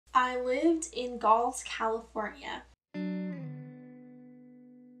I lived in Galt, California.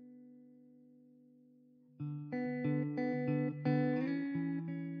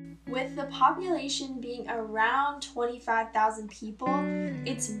 With the population being around 25,000 people,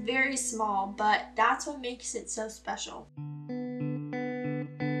 it's very small, but that's what makes it so special.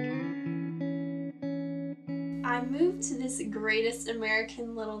 I moved to this greatest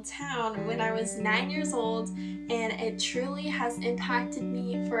American little town when I was 9 years old, and it truly has impacted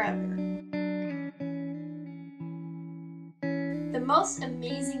me forever. The most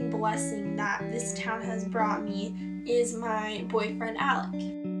amazing blessing that this town has brought me is my boyfriend Alec.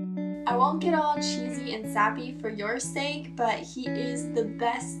 I won't get all cheesy and sappy for your sake, but he is the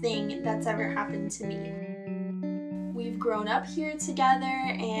best thing that's ever happened to me. We've grown up here together,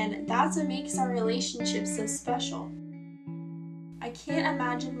 and that's what makes our relationship so special. I can't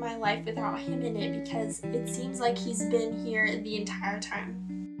imagine my life without him in it because it seems like he's been here the entire time.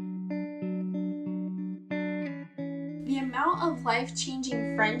 The amount of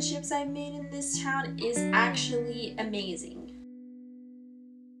life-changing friendships I've made in this town is actually amazing.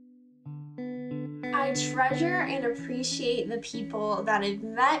 I treasure and appreciate the people that I've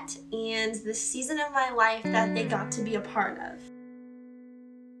met and the season of my life that they got to be a part of.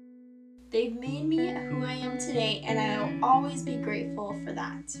 They've made me who I am today, and I'll always be grateful for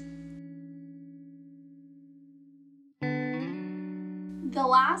that. The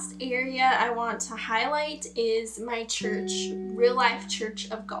last area I want to highlight is my church, Real Life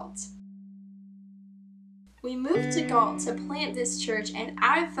Church of Galt. We moved to Galt to plant this church, and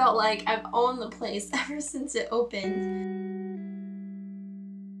I felt like I've owned the place ever since it opened.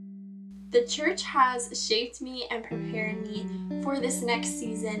 The church has shaped me and prepared me for this next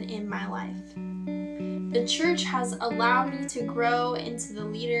season in my life. The church has allowed me to grow into the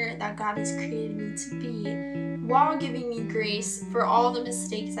leader that God has created me to be, while giving me grace for all the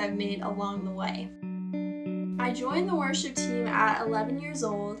mistakes I've made along the way. I joined the worship team at 11 years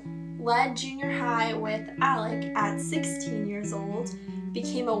old, led junior high with Alec at 16 years old,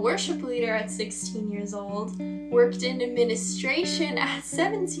 became a worship leader at 16 years old, worked in administration at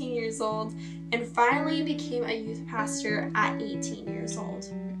 17 years old, and finally became a youth pastor at 18 years old.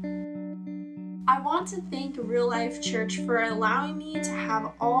 I want to thank Real Life Church for allowing me to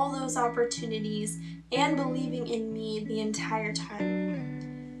have all those opportunities and believing in me the entire time.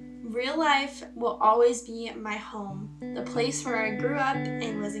 Real Life will always be my home, the place where I grew up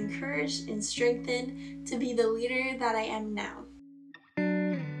and was encouraged and strengthened to be the leader that I am now.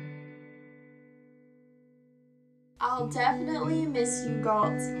 I'll definitely miss you,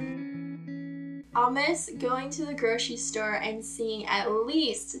 Galt. I'll miss going to the grocery store and seeing at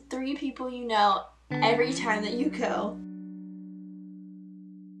least 3 people you know every time that you go.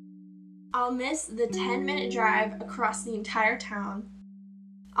 I'll miss the 10-minute drive across the entire town.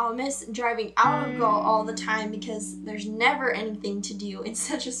 I'll miss driving out of Galt all the time because there's never anything to do in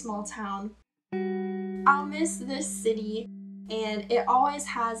such a small town. I'll miss this city, and it always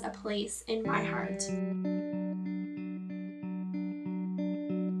has a place in my heart.